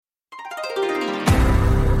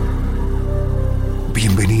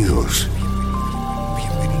Bienvenidos.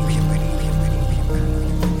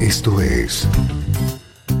 Esto es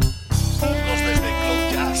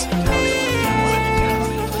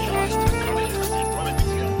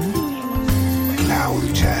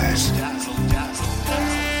Cloud Jazz.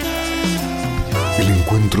 El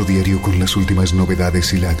encuentro diario con las últimas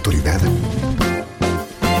novedades y la actualidad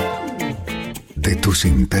de tus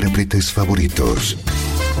intérpretes favoritos.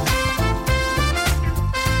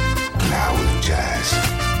 Cloud Jazz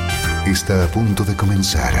está a punto de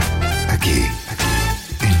comenzar aquí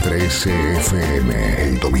en 13 FM,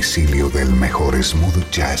 el domicilio del mejor smooth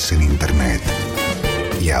jazz en internet.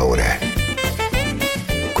 Y ahora,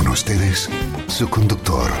 con ustedes, su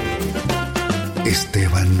conductor,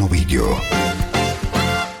 Esteban Novillo.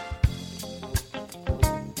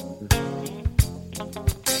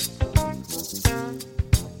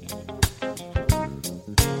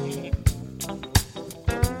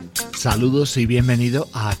 Saludos y bienvenido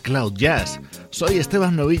a Cloud Jazz. Soy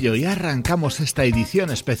Esteban Novillo y arrancamos esta edición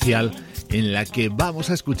especial en la que vamos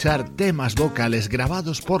a escuchar temas vocales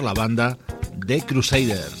grabados por la banda The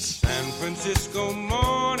Crusaders. San Francisco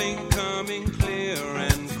morning coming clear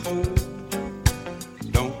and cold.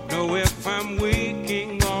 Don't know if I'm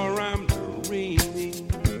waking or I'm dreaming.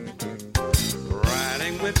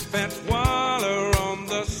 Riding with Fat Waller on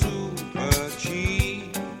the Super G.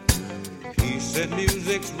 He said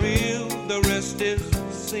music's real, the rest is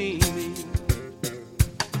seeming.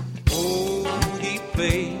 Oh, he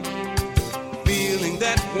played, feeling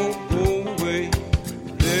that won't go away.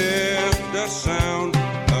 Left the sound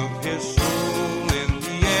of his soul in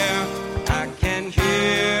the air. I can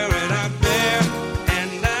hear it out there,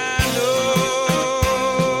 and I know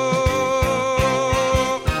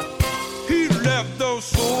he left those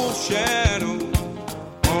soul shadows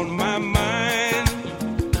on my mind,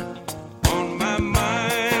 on my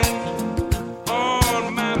mind,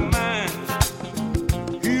 on my mind.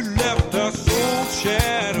 He left a soul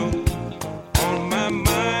shadow on my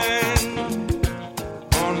mind,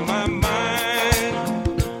 on my mind,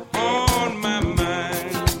 on my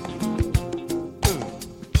mind.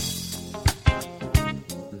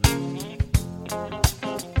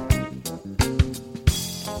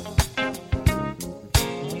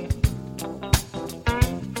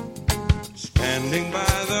 Standing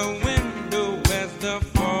by the window as the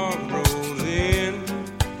fog rolls in,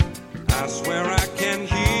 I swear I can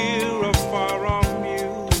hear a far-off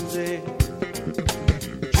music.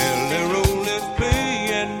 Jelly Roll is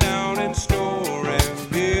playing down in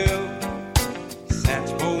Storyville.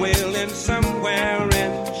 Satchmo wailing somewhere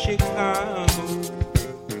in Chicago.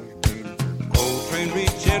 Coltrane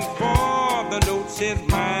reaching for the notes his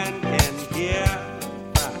mind can hear.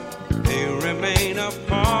 They remain a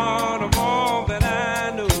part of all that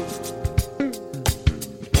I know.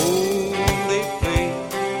 Oh, they play,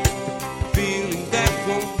 feeling that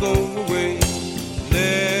won't go away.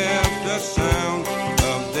 Left the sound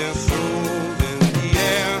of their souls in the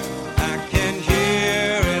air. I can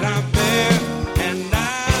hear it out there, and I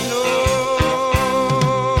know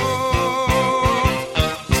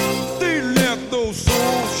they left those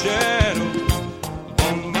soul shadows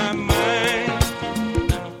on my mind,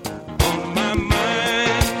 on my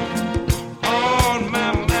mind, on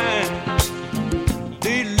my mind.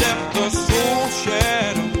 They left the soul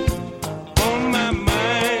shadow on my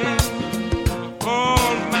mind,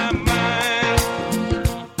 on my mind,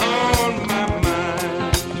 on my mind.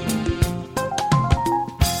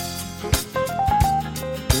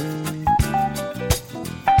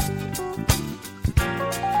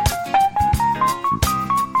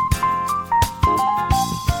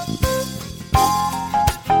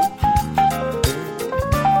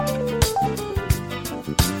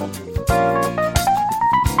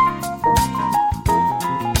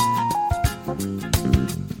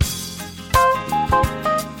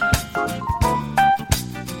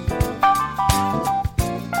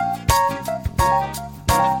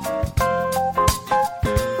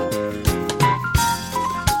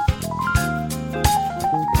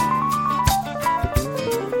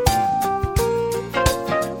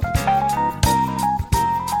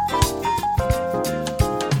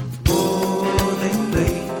 Oh, they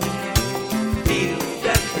play,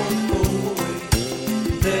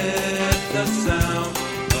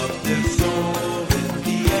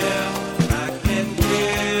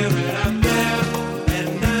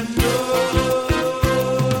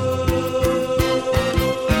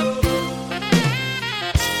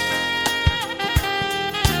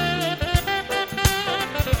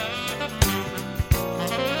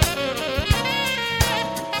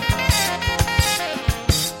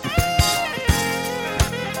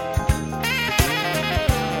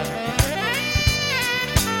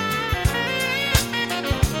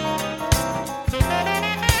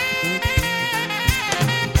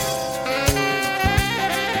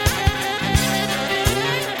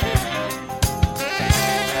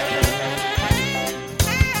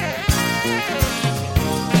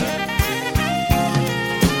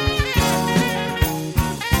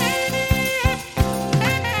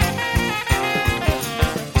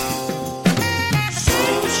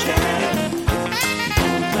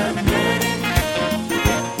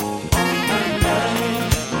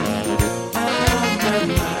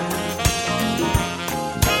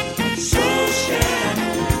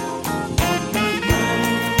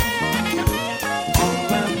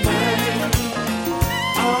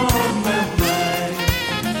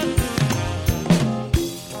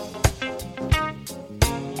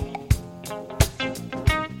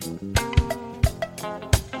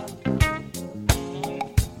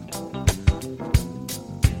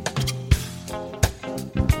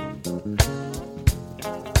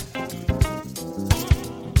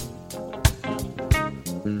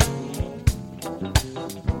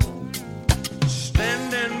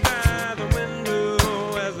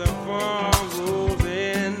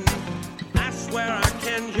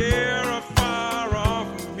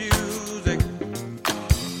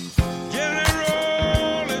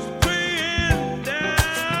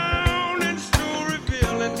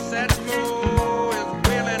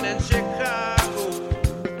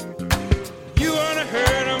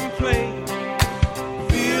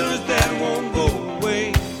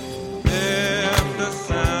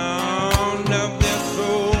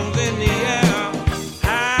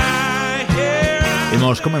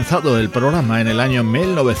 Hemos comenzado el programa en el año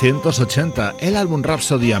 1980. El álbum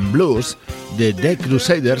Rhapsody and Blues de The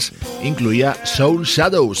Crusaders incluía Soul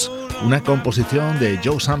Shadows, una composición de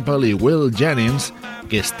Joe Sample y Will Jennings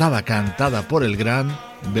que estaba cantada por el gran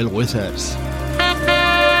Bill Withers.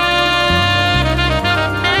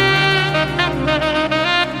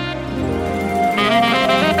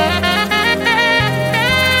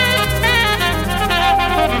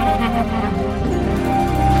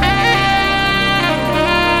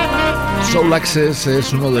 Soul Access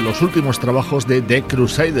es uno de los últimos trabajos de The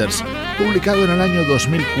Crusaders, publicado en el año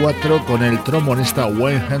 2004 con el trombonista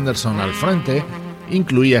Wayne Henderson al frente.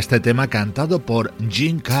 Incluía este tema cantado por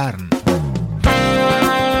Jim Carne.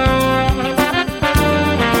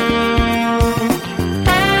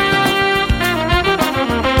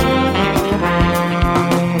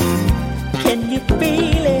 Can you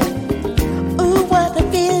feel it? Ooh, what a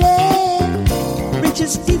feeling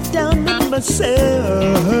reaches deep down in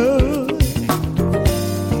myself.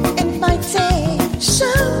 So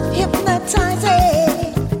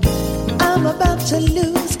hypnotizing, I'm about to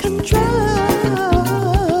lose control.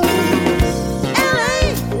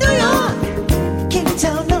 LA, New York, Cape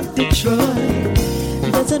Town or Detroit,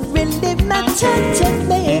 doesn't really matter to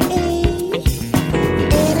me.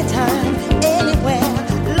 Anytime, anywhere,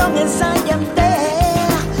 long as I am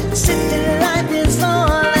there, city life is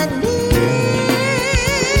all I need.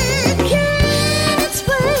 Can't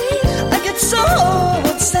explain, I get so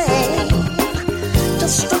insane.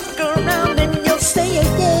 Stuck around and you'll say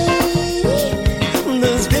again.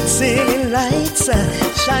 Those big city lights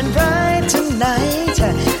shine bright tonight.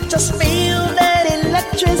 Just feel that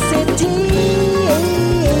electricity.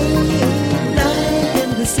 Life in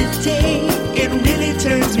the city, it really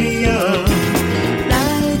turns me on.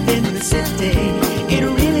 Life in the city, it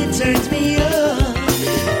really turns me on.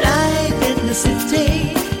 Life in the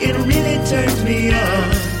city, it really turns me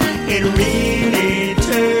on. It really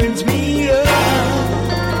turns me on.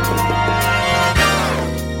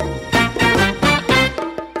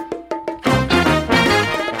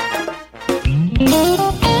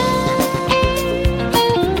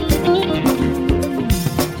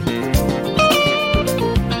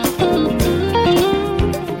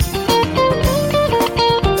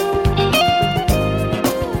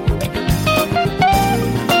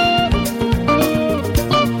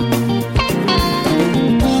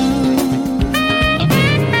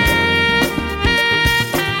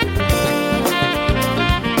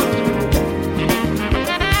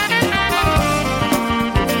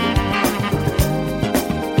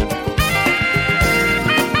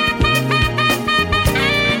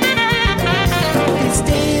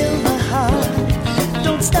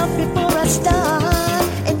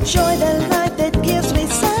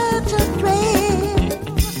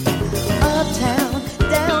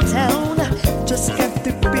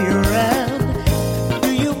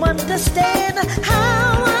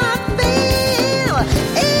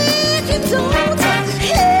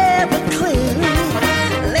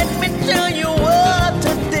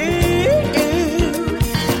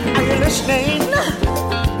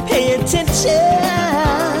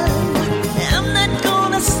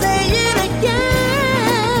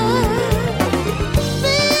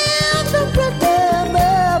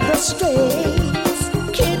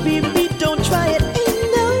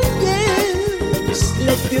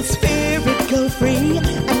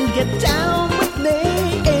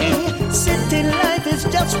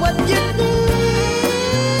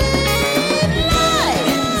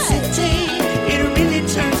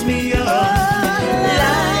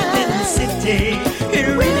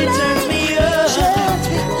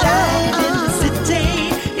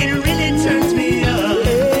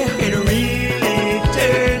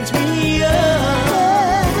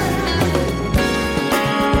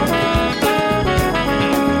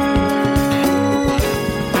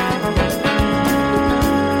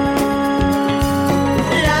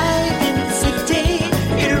 City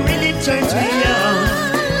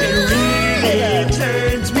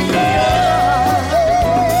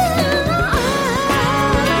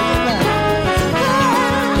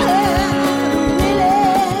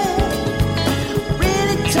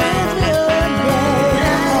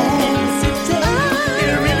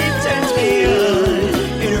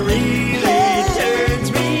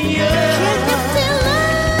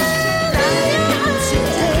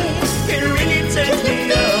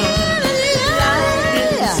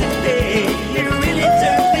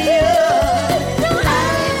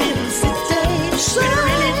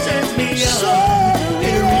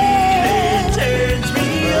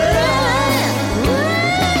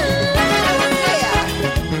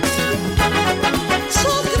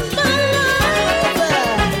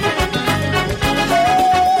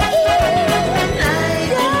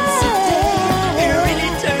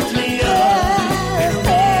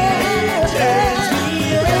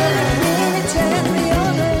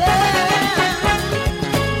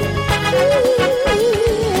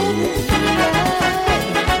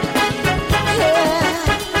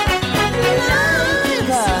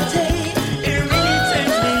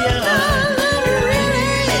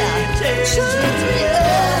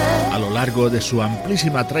largo de su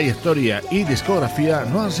amplísima trayectoria y discografía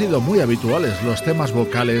no han sido muy habituales los temas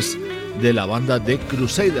vocales de la banda de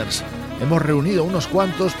Crusaders. Hemos reunido unos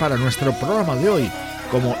cuantos para nuestro programa de hoy,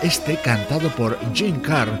 como este cantado por Gene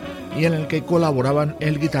Carr y en el que colaboraban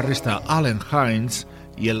el guitarrista Allen Hines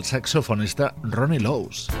y el saxofonista Ronnie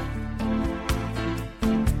Lowes.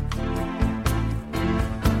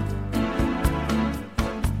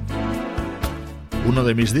 Uno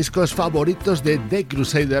de mis discos favoritos de The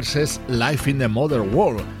Crusaders es Life in the Modern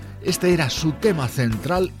World. Este era su tema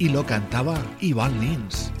central y lo cantaba Ivan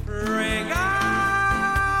Lins.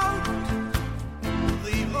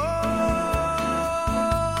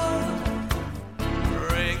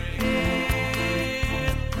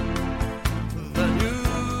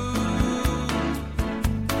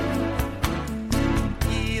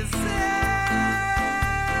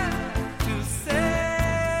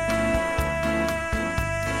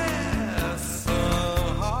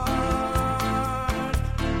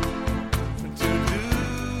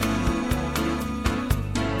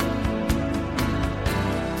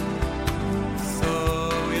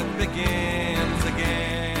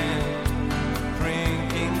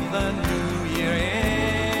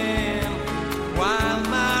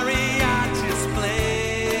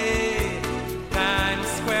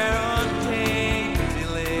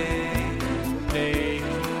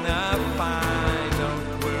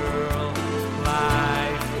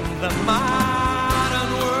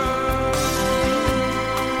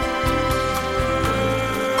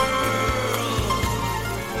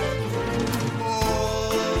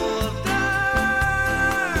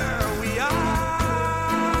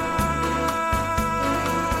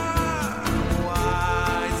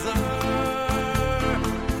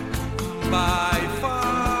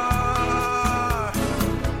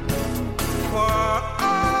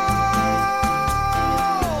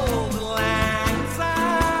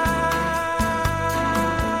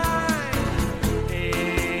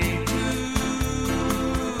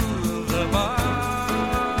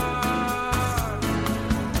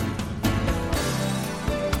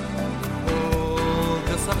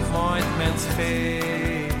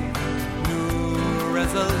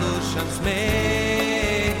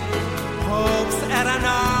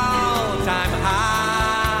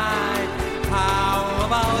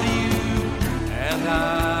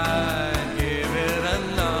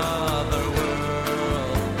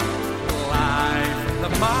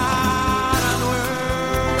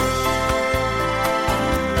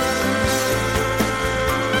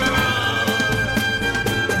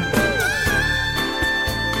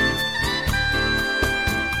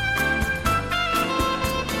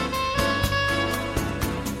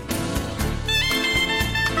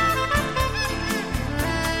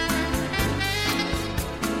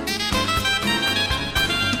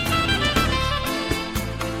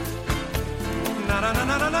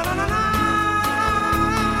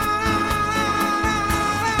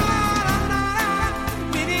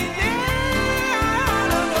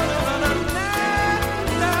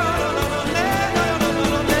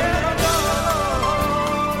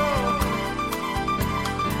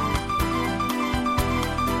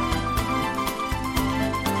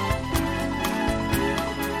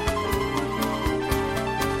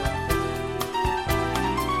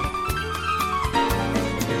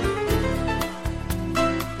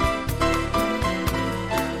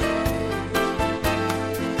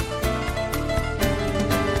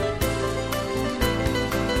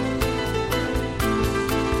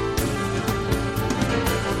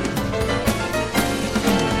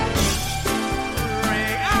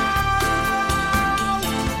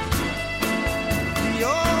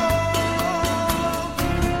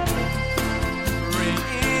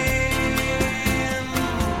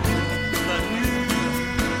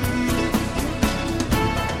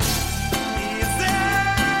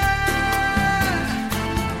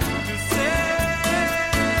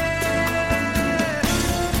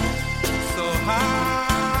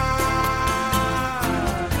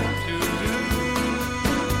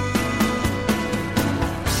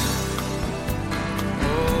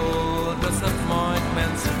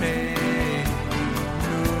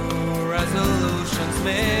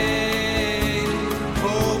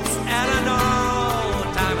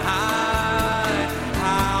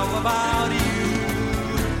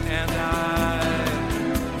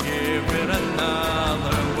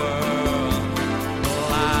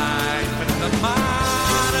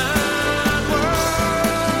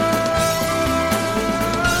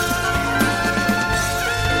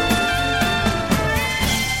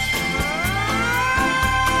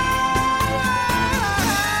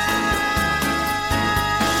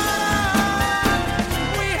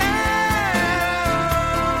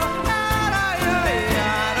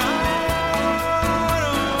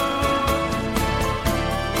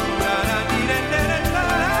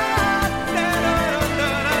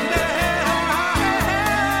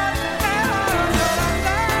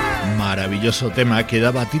 maravilloso tema que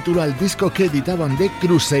daba título al disco que editaban The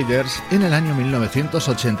Crusaders en el año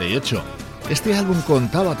 1988. Este álbum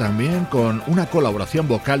contaba también con una colaboración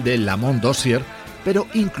vocal de Lamont Dozier, pero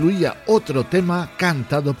incluía otro tema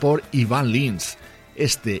cantado por Ivan Lins,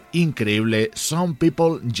 este increíble Some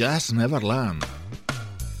People Just Never Learn.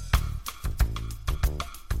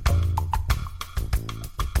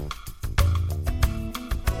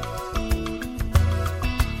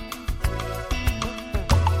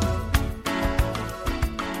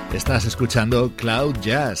 Estás escuchando Cloud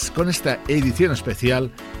Jazz con esta edición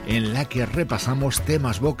especial en la que repasamos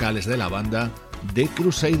temas vocales de la banda The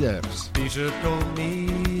Crusaders. Teacher told me,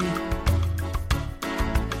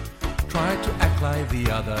 try to act like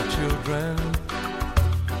the other children.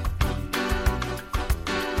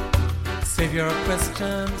 Save your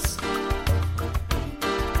questions.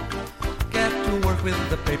 Get to work with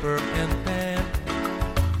the paper and pen.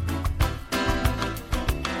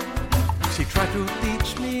 She tried to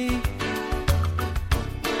teach me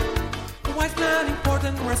why it's not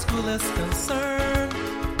important where school is concerned.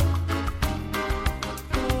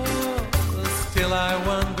 Oh, still I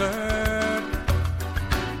wondered,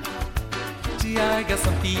 gee, I guess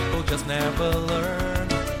some people just never learn.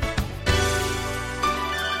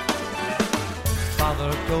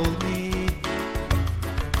 Father told me,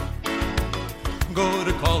 go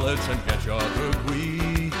to college and get your degree.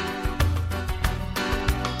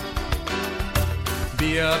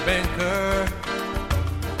 Be a banker,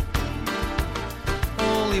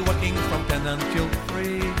 only working from 10 until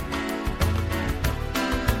 3.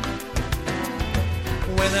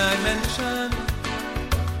 When I mentioned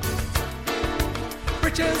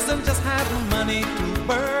riches and just having money to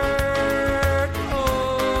burn,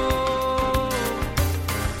 oh,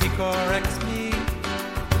 he corrects me.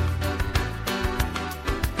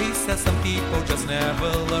 He says some people just never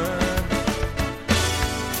learn.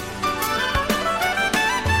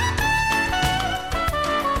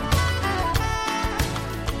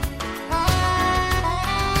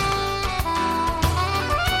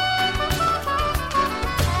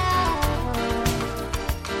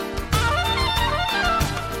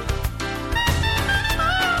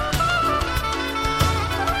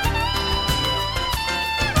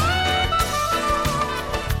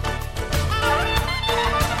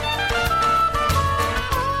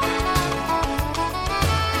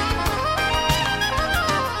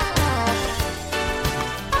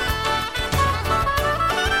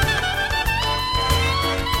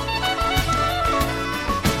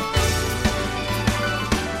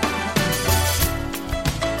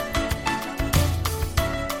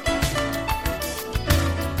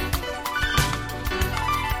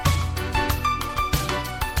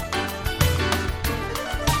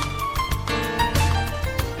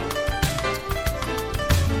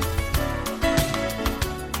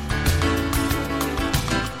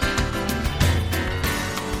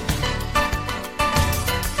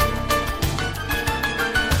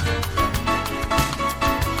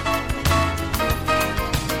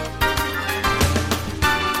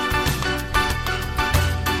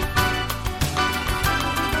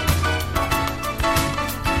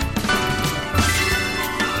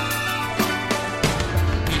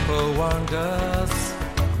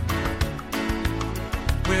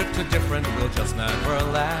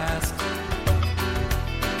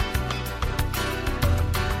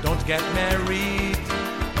 Get married,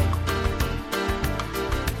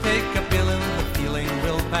 take a pill and the feeling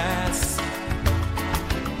will pass.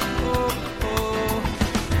 Oh, oh,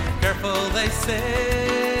 careful they say,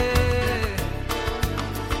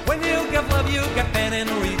 when you give love you get pain in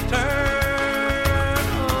return.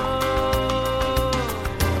 Oh,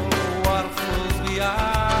 what fools we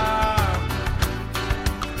are,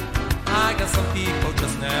 I guess some people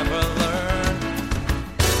just never learn.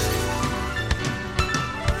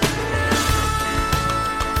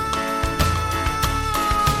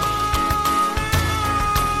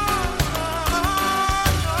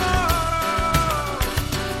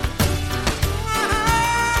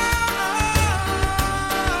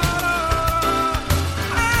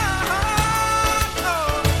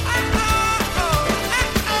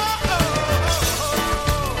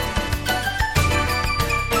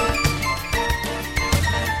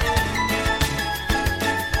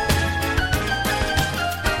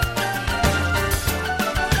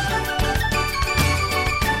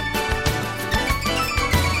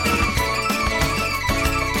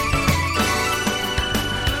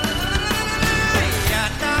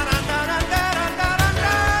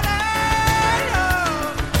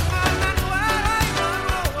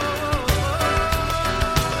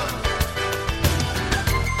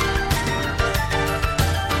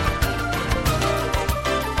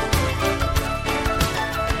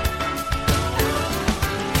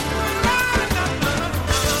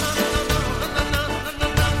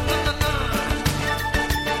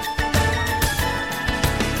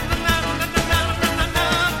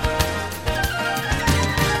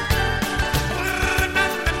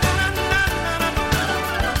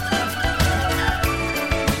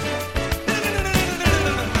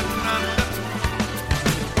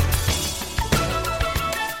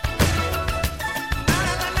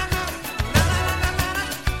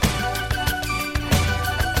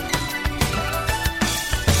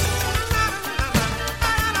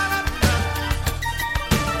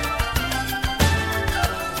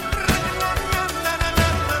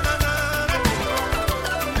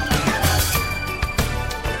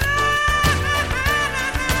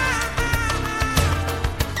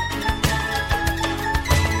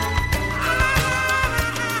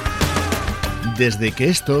 Desde que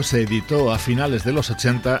esto se editó a finales de los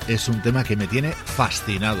 80 es un tema que me tiene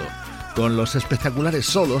fascinado, con los espectaculares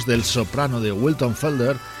solos del soprano de Wilton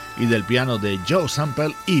Felder y del piano de Joe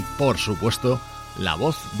Sample y, por supuesto, la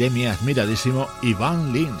voz de mi admiradísimo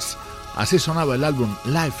Ivan Lins. Así sonaba el álbum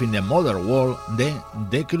Life in the Modern World de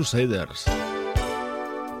The Crusaders.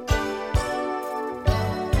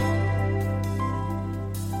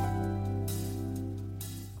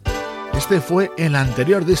 Este fue el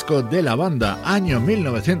anterior disco de la banda, año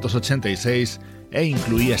 1986, e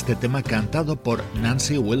incluía este tema cantado por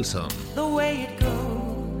Nancy Wilson. The way it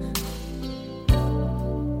goes.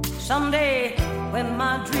 Someday when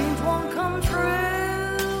my dreams won't come true,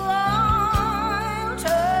 I'll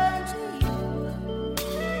turn to you.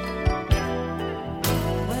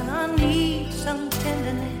 When I need some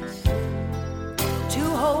tenderness to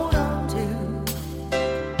hold on to,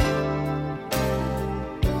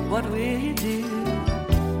 what will you do?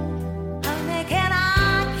 Honey, can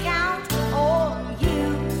I count on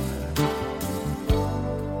you?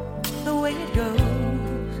 The way it goes,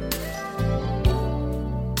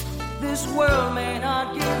 this world may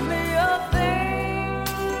not give me a thing,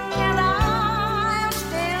 and I'll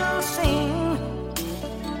still sing.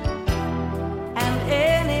 And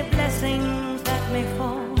any blessings that may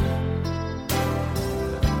fall,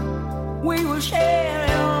 we will share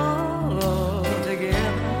it all together.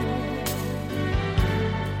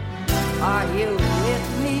 Are you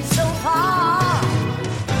with me so far?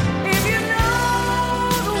 If you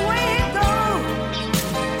know the way it goes,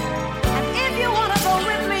 and if you wanna go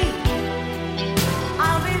with me,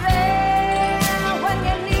 I'll be there when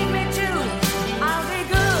you need me to. I'll be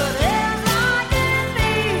good as I can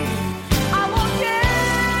be. I won't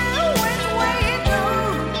care which way it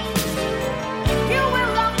goes. You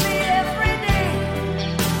will love me every day.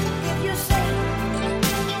 If you say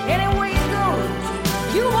any way it goes,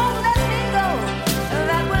 you won't let me go.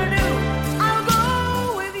 That will do. I'll go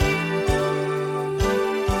with you.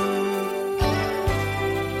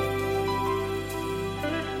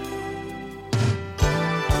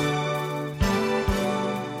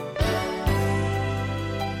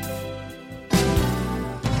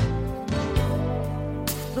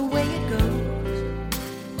 The way it goes,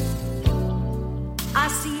 I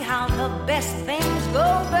see how the best things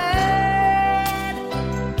go bad.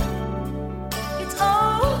 It's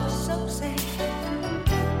oh so sad,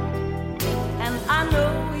 and I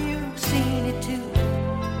know you've seen it too.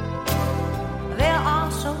 There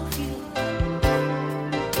are so few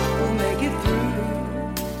who make it through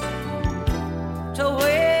to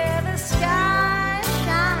where the sky's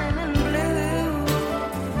shining blue.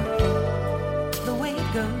 The way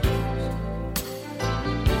it goes,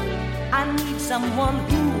 I need someone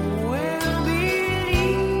who will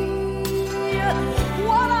believe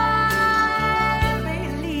what I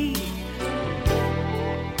believe.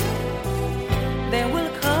 There will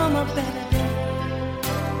come a better day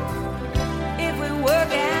if we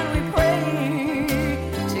work and we pray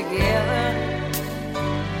together.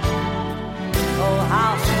 Oh,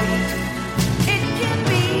 how sweet it can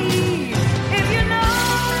be if you know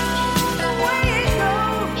the way it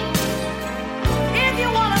goes. If you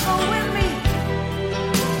wanna go with me,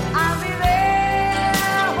 I'll be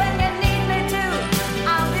there when you need me to.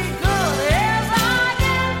 I'll be good as I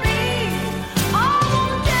can be. I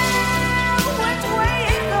won't care which way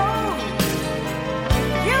it goes.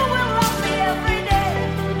 You will love me every day.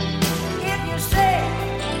 If you say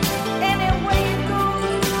any way it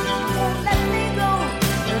goes, won't let me go.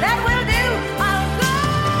 That will do. I'll go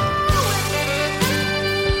with you.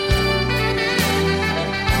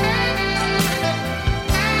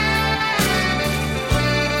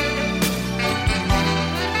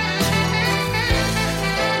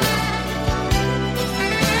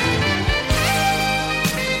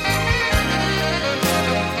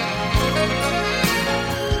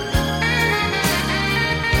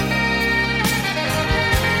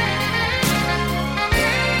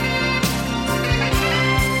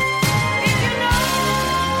 If you know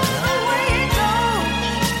the way it goes,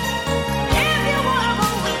 if you wanna go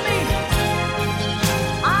with me,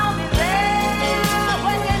 I'll be there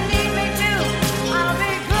when you need me to. I'll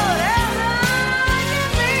be good as I can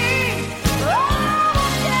be. Oh,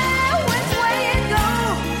 yeah, which way it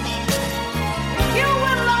goes, you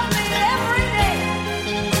will love me every day.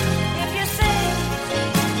 If you say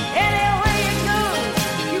any way it goes,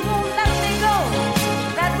 you won't let me go.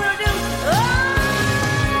 That will do.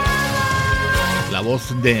 La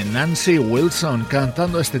voz de Nancy Wilson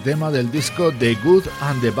cantando este tema del disco The Good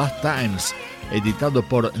and the Bad Times, editado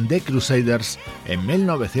por The Crusaders en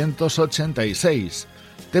 1986.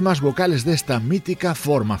 Temas vocales de esta mítica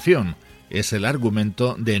formación, es el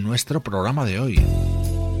argumento de nuestro programa de hoy.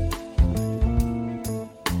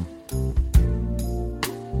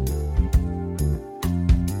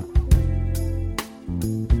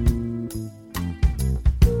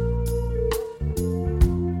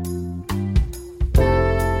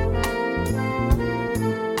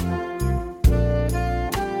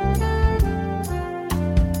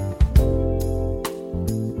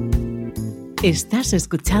 Estás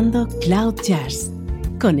escuchando Cloud Jazz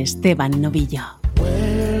con Esteban Novillo.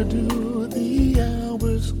 Where do the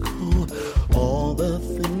hours go? All the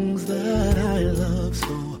things that I love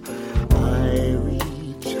so. I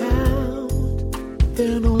reach out,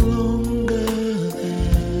 they're no longer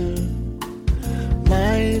there.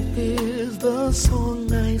 Life is the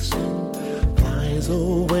song I sing, flies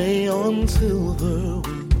away on silver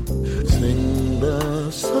wings. Sing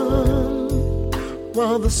the song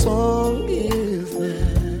while the song is there.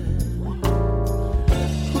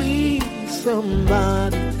 Please,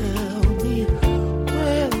 somebody tell me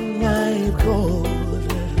when life goes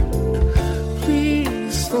there.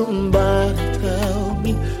 Please, somebody tell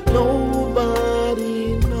me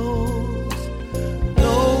nobody knows.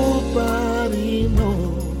 Nobody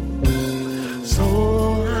knows. So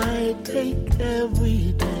I take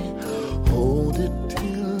every day, hold it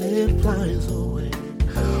till it flies away.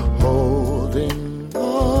 Holding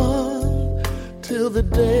till the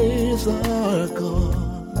days are gone.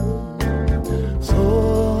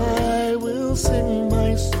 So I will sing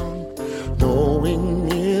my song,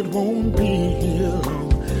 knowing it won't be here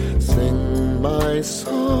long. Sing my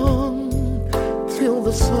song till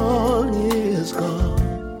the song is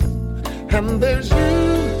gone. And there's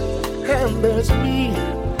you, and there's me,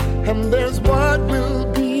 and there's what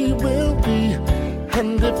will be, will be.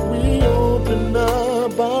 And if we open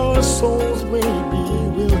up our souls, maybe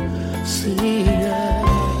we'll see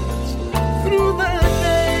us. Through the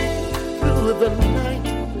day, through the night,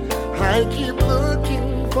 I keep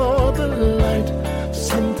looking for the light.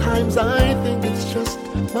 Sometimes I think it's just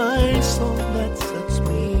my song that sets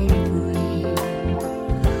me free.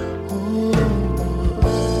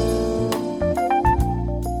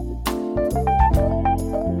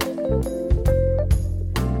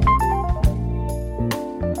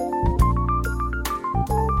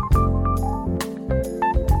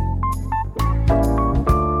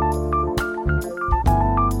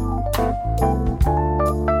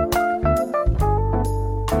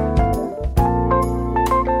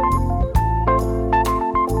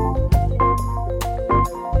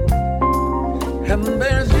 And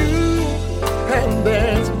there's you, and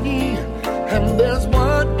there's me, and there's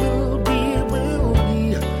what will be, will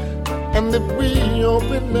be. And if we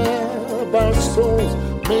open up our souls,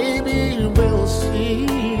 maybe we'll see.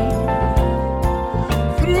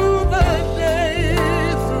 Through the day,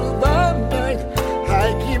 through the night,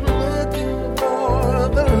 I keep looking for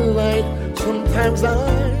the light. Sometimes I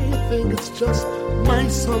think it's just my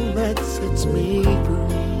song that sets me free.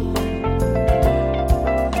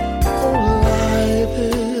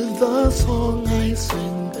 The song I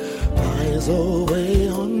sing flies away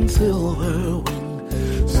on silver wing.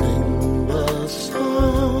 Sing the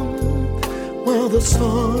song while the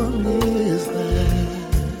song is there.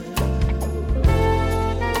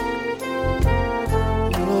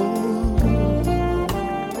 Oh.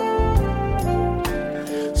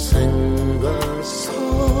 Sing the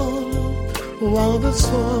song while the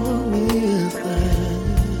song is there.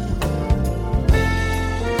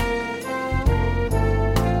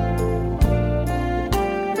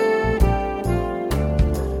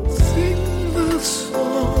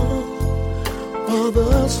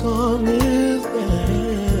 The song is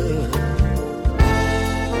there.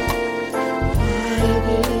 Life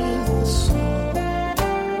is the song.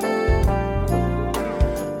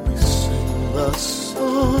 We sing the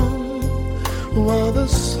song while the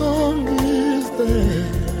song is there.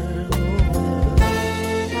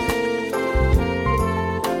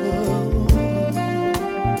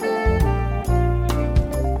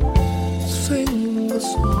 Sing the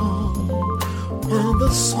song while the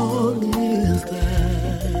song is there.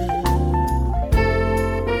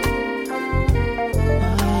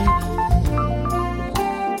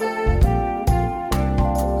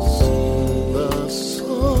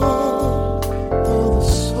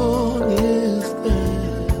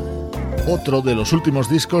 Otro de los últimos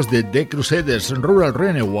discos de The Crusaders, Rural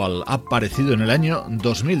Renewal, aparecido en el año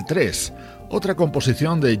 2003. Otra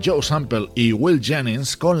composición de Joe Sample y Will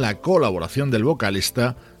Jennings con la colaboración del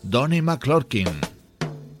vocalista Donnie McClurkin.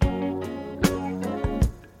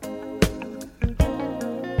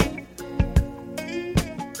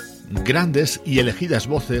 Grandes y elegidas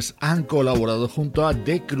voces han colaborado junto a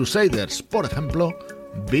The Crusaders, por ejemplo,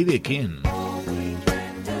 B.B. King.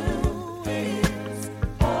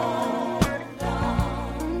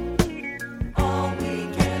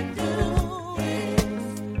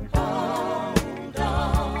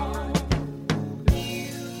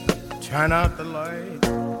 Turn out the light,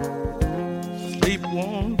 sleep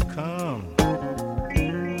won't come.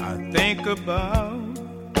 I think about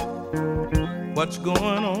what's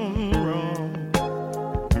going on wrong.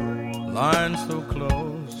 Lying so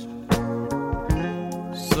close,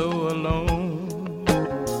 so alone.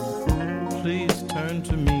 Please turn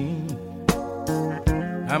to me,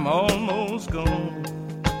 I'm almost gone.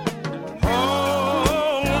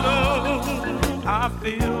 Hold on, I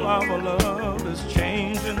feel our love is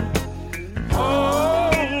changing.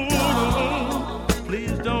 Hold on,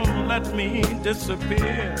 please don't let me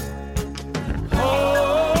disappear.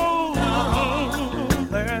 Hold on,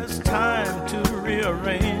 there's time to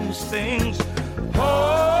rearrange things.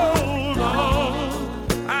 Hold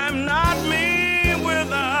on, I'm not me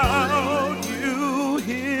without you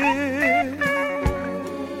here.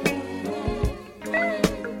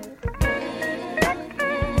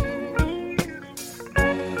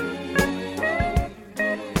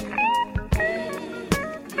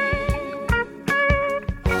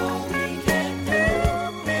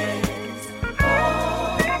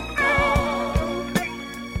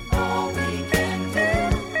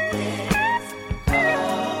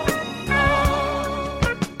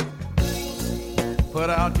 Put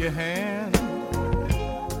out your hand,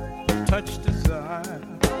 touch desire.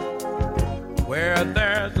 Where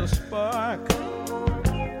there's a spark,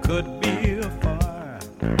 could be a fire.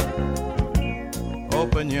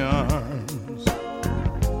 Open your arms,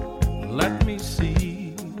 let me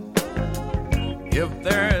see if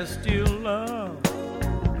there is still love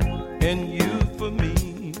in you for me.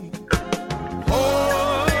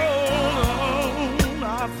 Hold on,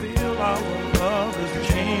 I feel our love is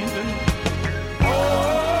changing.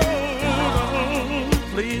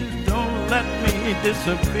 Please don't let me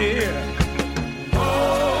disappear.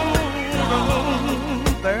 Hold on,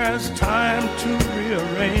 there's time to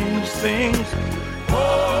rearrange things.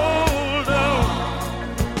 Hold on,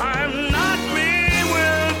 I'm not me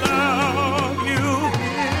without you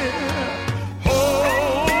here.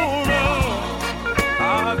 Hold on,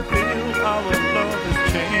 I feel our love is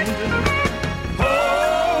changing.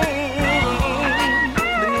 Hold on,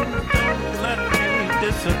 please don't let me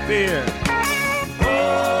disappear.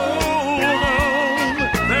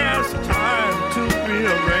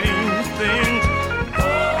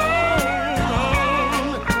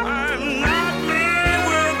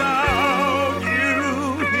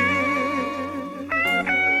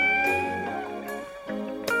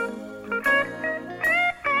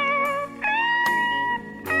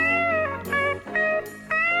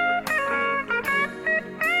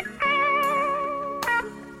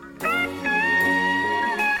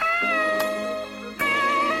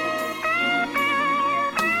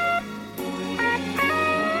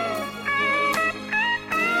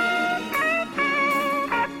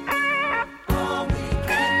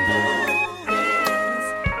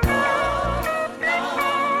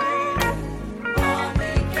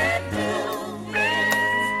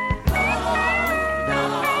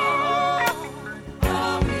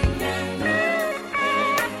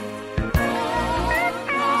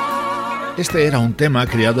 Este era un tema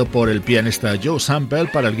creado por el pianista Joe Sample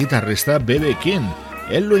para el guitarrista B.B. King.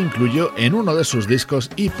 Él lo incluyó en uno de sus discos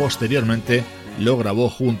y posteriormente lo grabó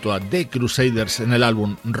junto a The Crusaders en el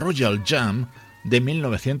álbum Royal Jam de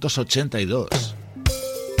 1982.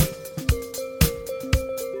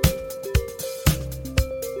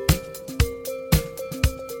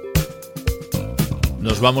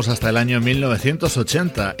 Nos vamos hasta el año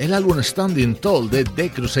 1980. El álbum Standing Tall de The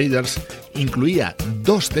Crusaders incluía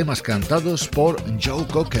 2 temas cantados por Joe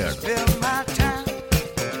Cocker.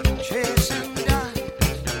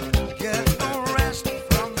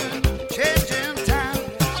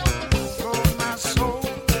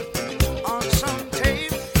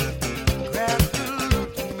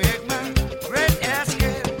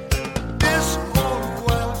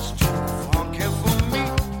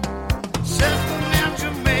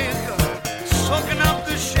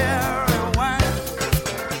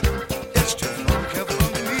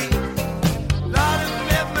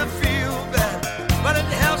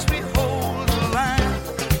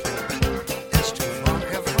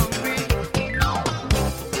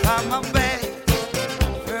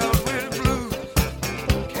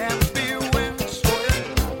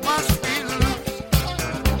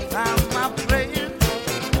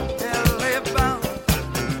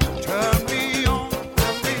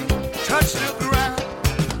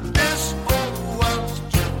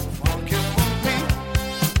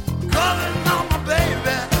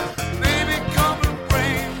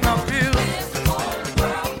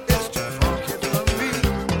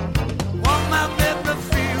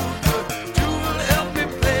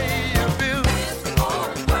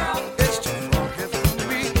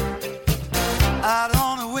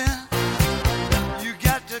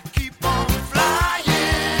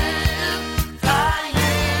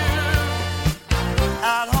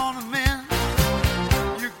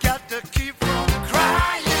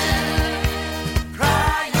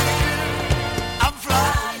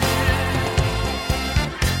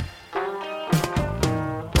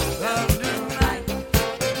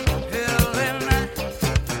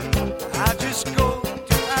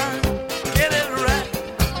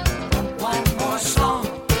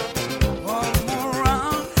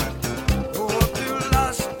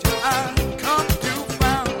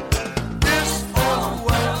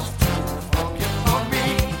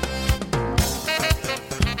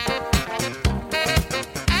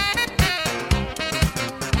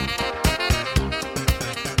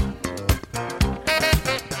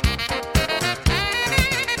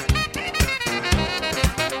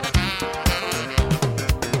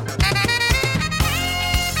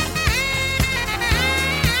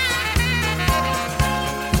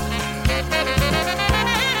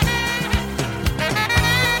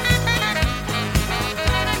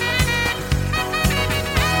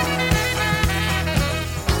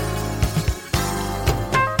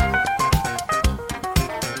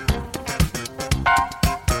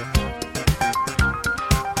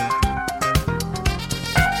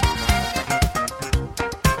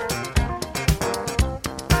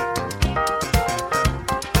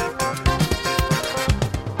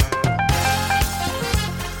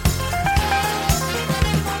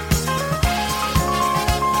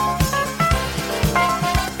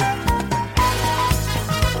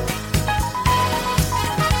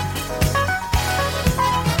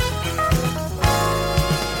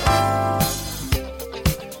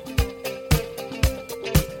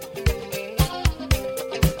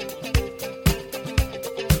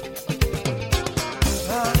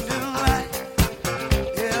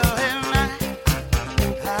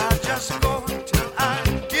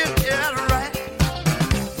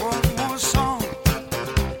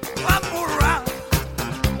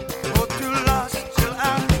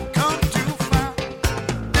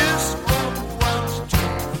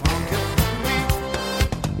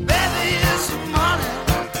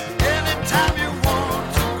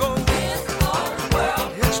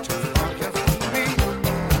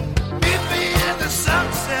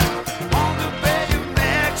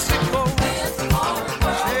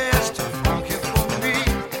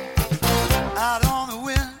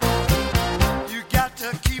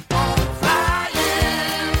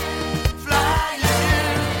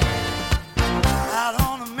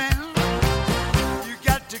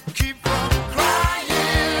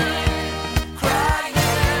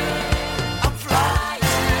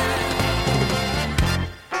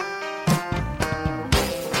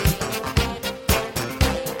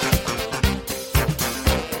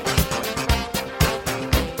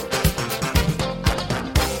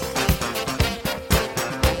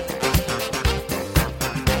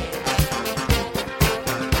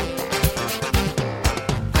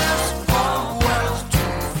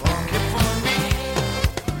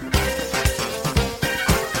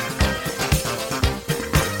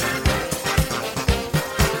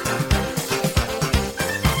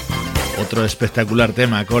 Otro espectacular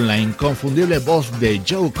tema con la inconfundible voz de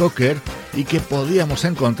Joe Cocker y que podíamos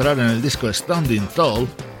encontrar en el disco Standing Tall,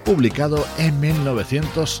 publicado en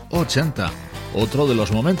 1980. Otro de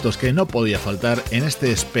los momentos que no podía faltar en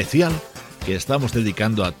este especial que estamos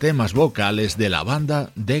dedicando a temas vocales de la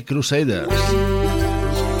banda The Crusaders.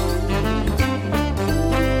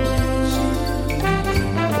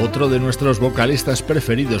 Otro de nuestros vocalistas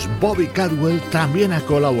preferidos, Bobby Caldwell, también ha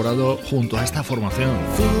colaborado junto a esta formación.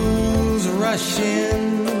 Fools rush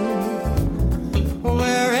in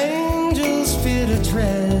where angels fear to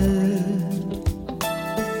tread,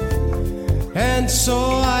 and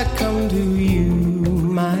so I come to you,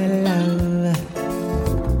 my love,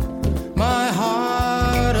 my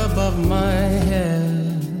heart above my head.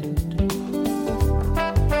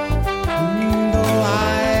 Though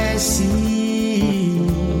I see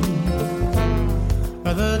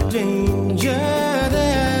the danger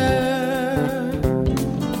there,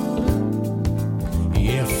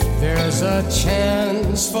 if there's a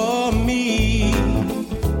chance for me,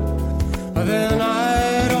 then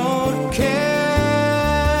I don't care.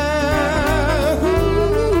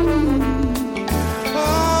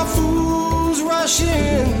 Oh, fools rush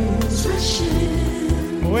in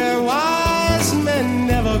where wise men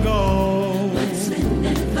never go,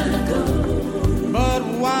 but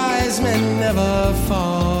wise men never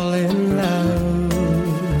fall in love.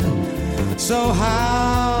 So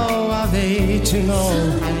how are they to know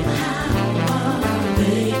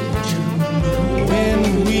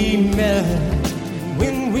when we met,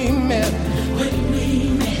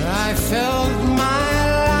 I felt my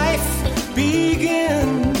life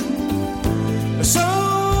begin. So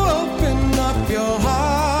open up your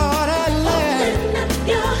heart and let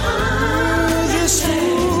this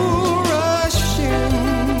fool rush in.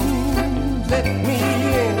 Let me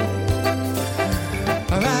in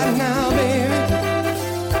right now, baby.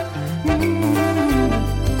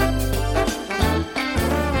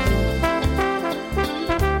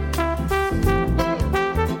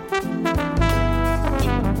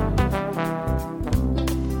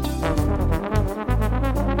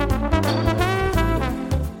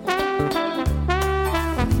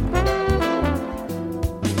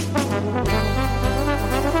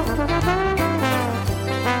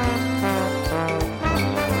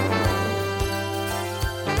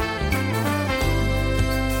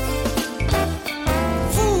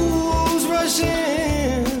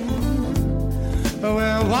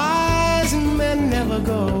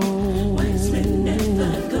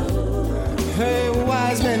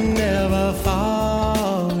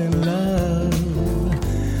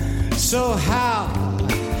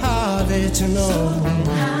 To know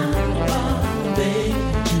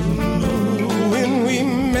when we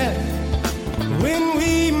met,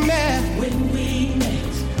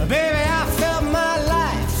 baby, I felt my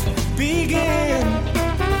life begin.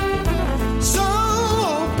 So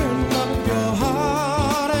open up your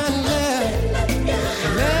heart and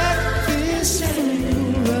let this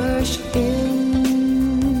rush in.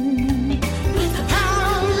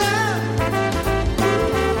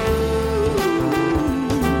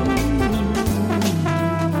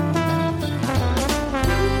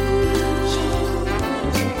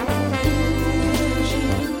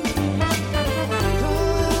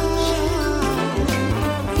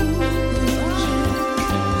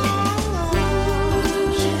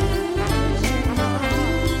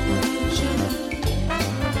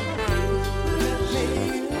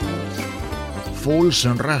 Fools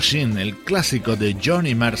Rush In, el clásico de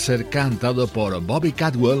Johnny Mercer cantado por Bobby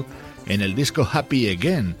Caldwell en el disco Happy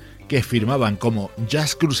Again, que firmaban como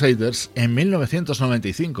Jazz Crusaders en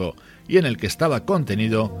 1995 y en el que estaba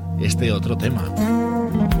contenido este otro tema.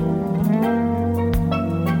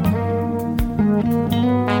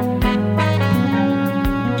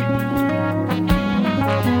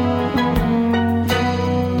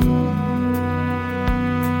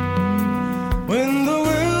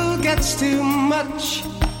 Too much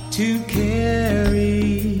to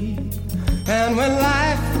carry, and when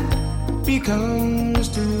life becomes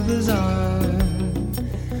too bizarre,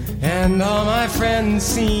 and all my friends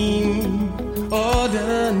seem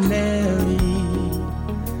ordinary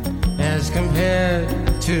as compared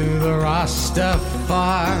to the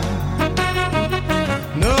Rastafari.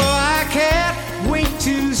 No, I can't wait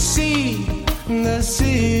to see the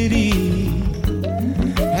city,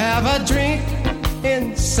 have a drink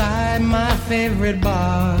inside my favorite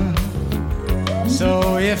bar.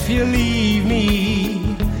 So if you leave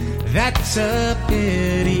me, that's a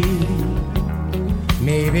pity.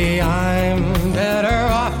 Maybe I'm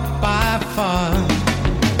better off by far.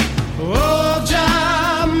 Oh,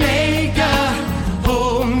 Jamaica,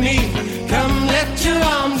 hold me, come let your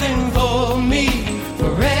arms enfold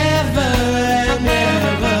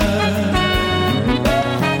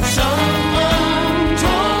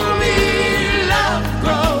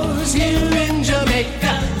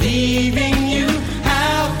leaving you.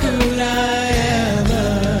 How could I ever?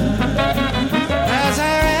 As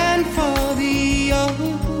I ran for the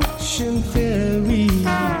ocean ferry,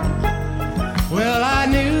 well, I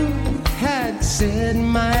knew I'd said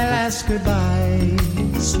my last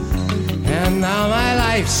goodbyes, and now my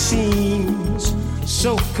life seems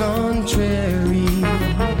so contrary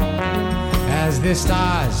as the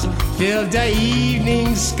stars fill the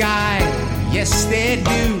evening sky. Yes, they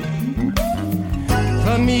do,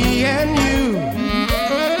 for me and you.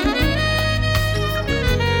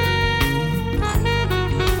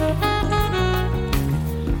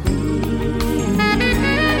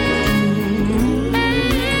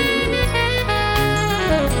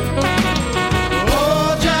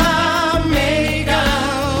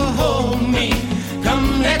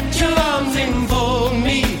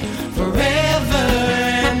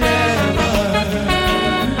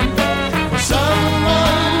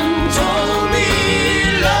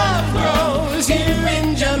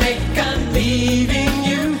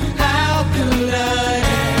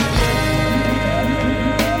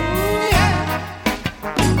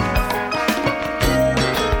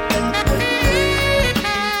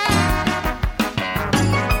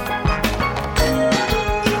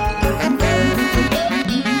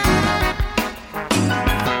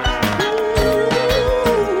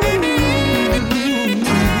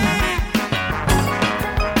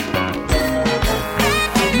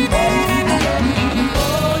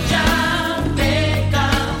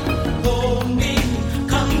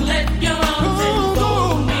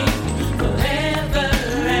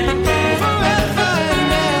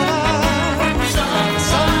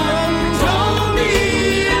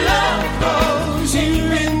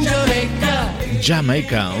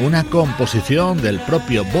 Jamaica, una composición del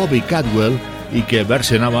propio Bobby Caldwell y que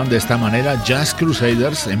versionaban de esta manera Jazz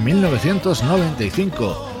Crusaders en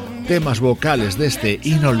 1995. Temas vocales de este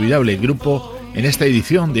inolvidable grupo en esta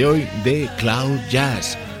edición de hoy de Cloud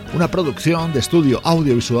Jazz, una producción de estudio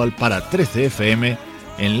audiovisual para 13 FM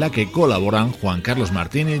en la que colaboran Juan Carlos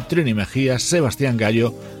Martini, Trini Mejía, Sebastián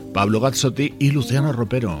Gallo, Pablo Gazzotti y Luciano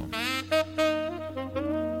Ropero.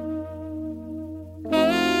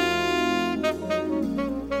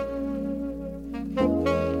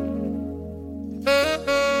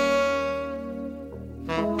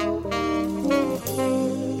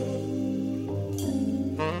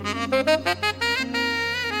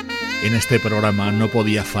 En este programa no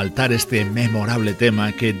podía faltar este memorable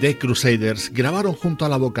tema que The Crusaders grabaron junto a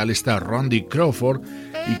la vocalista Randy Crawford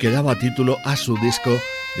y que daba título a su disco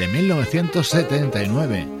de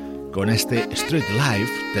 1979. Con este Street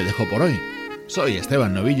Life te dejo por hoy. Soy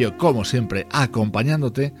Esteban Novillo, como siempre,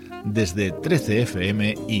 acompañándote desde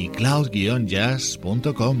 13fm y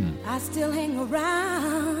cloud-jazz.com. I still hang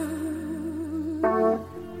around,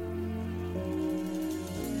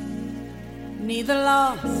 neither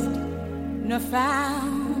lost nor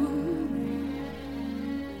found.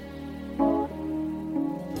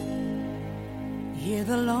 Hear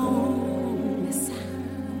the lonely sound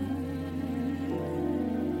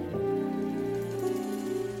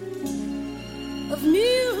of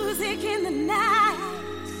music in the night.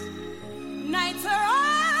 Nights are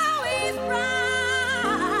always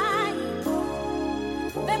bright.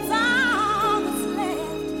 That's all that's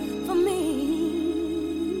left for me.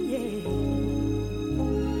 Yeah.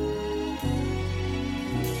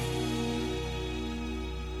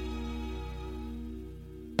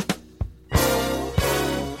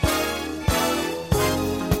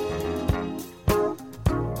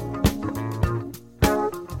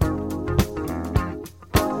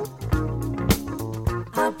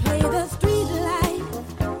 I'll play the street life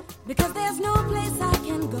because there's no place I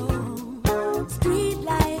can go. Street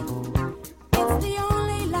life, it's the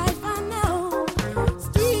only life I know.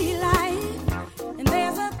 Street life, and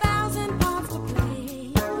there's 1,000 parts to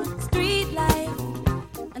play. Street life,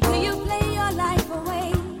 until you play your life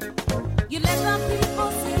away. You let the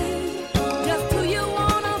people see just who you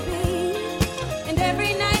wanna be, and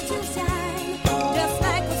every night you shine just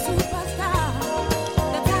like a superstar.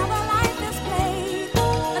 That's how the life is played,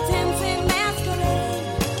 a tempting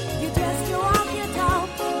masquerade. You dress, you walk, you talk,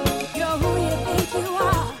 you're who you think you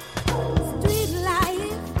are. Street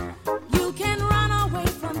life, you can run away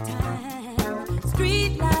from time.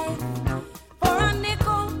 Street life, for a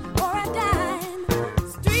nickel or a dime.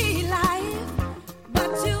 Street life,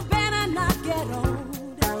 but you better not get old.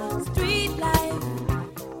 Street life,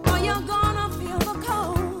 or you're gonna feel the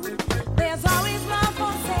cold. There's always love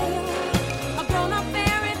for sale, a grown-up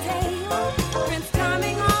fairy tale. Prince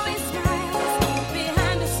Charming always smiles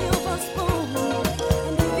behind a silver spoon.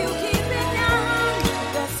 And if you keep it young,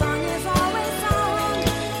 the song is always on.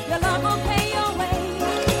 Your love will pay your way.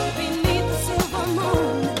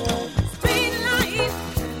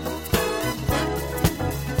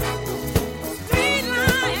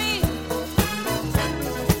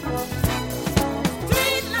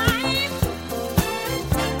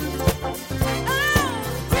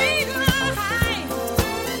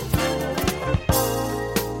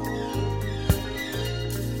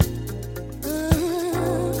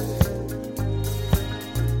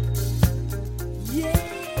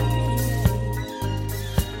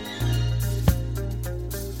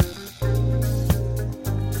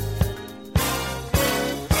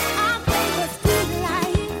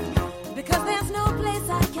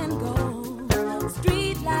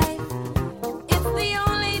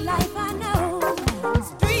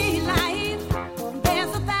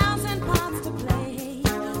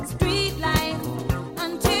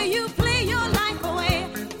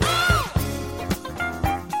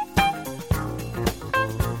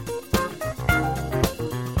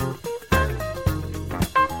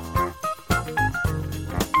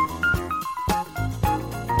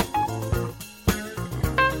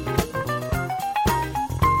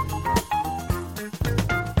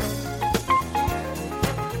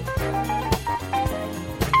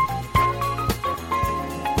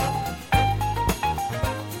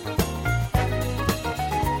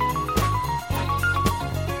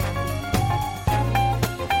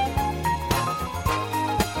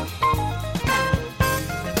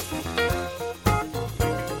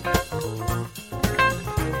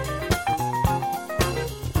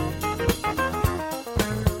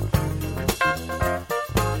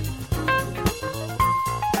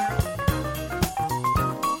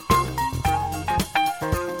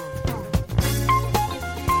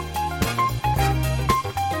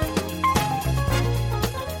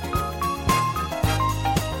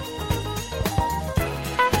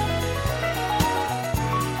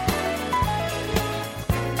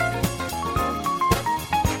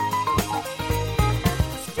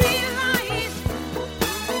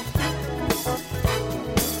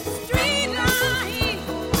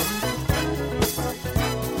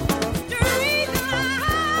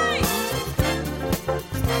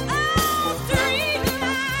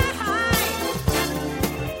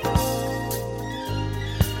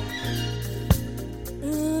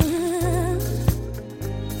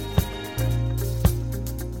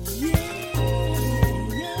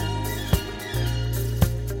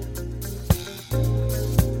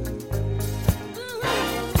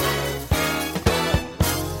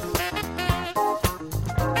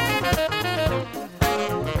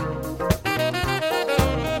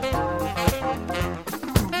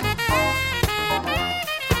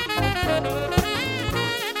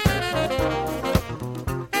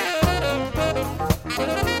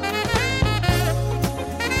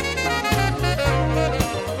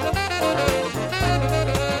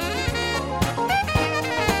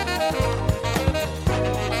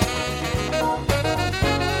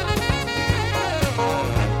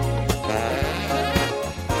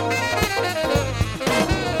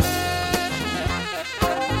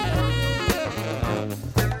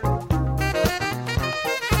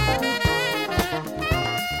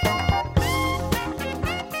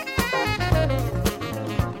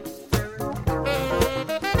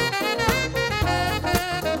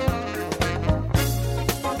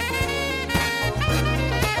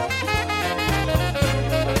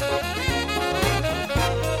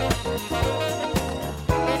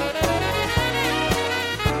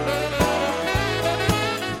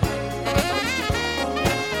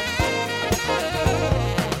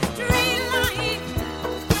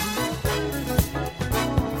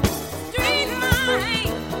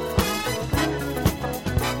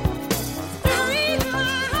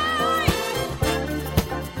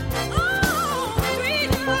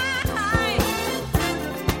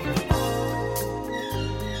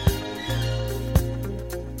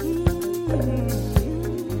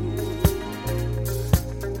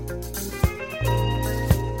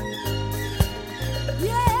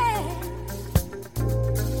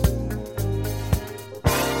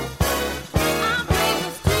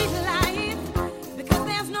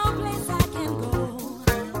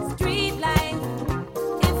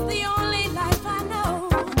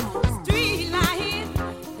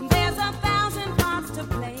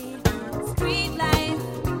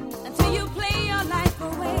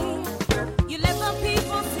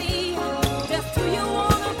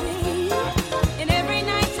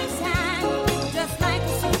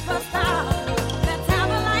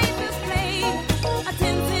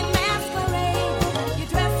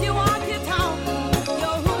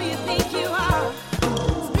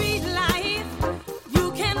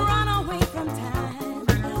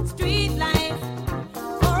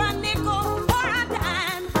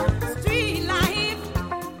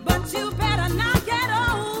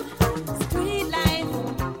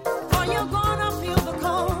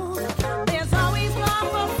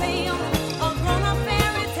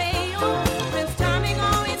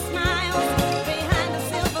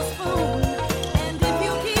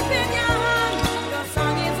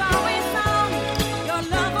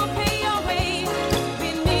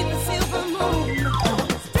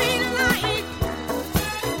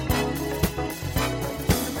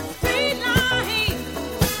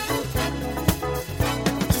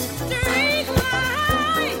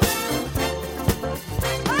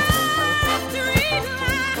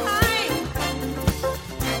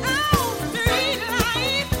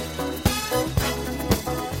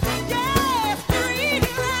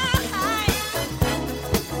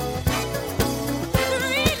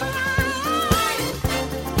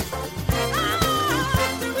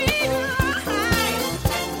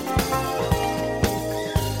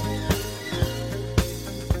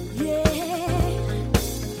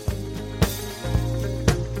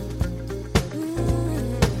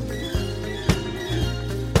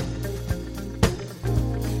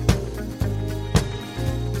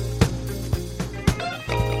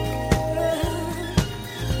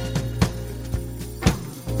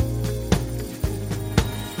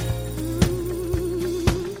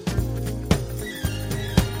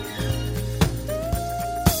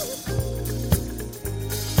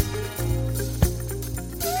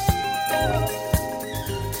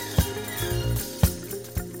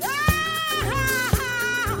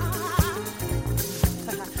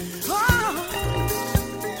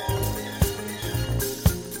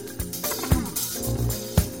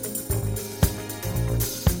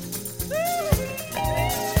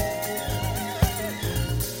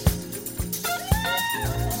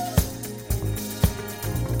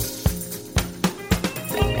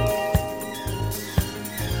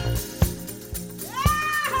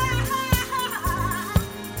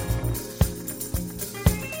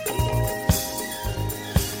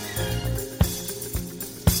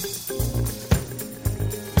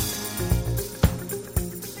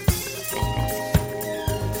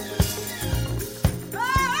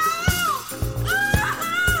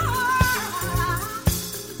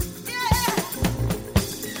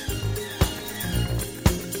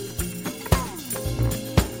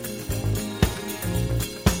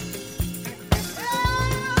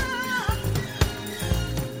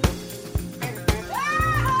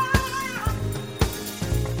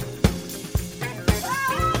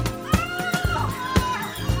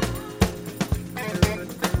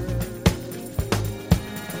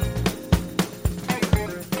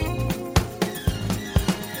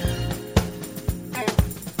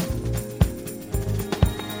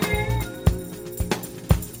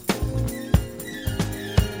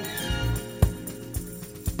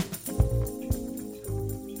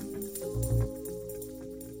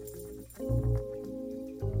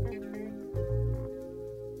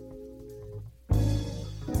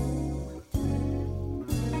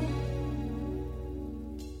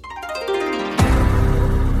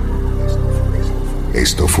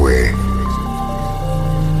 Esto fue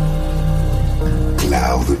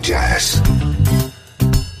Cloud Jazz.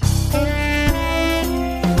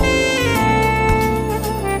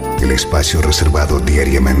 El espacio reservado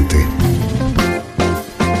diariamente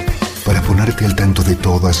para ponerte al tanto de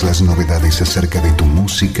todas las novedades acerca de tu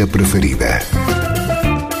música preferida.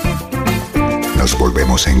 Nos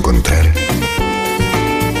volvemos a encontrar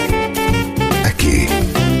aquí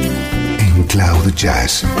en Cloud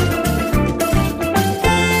Jazz.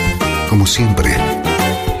 Como siempre,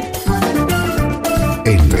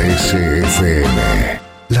 en 13 FM,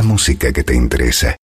 la música que te interesa.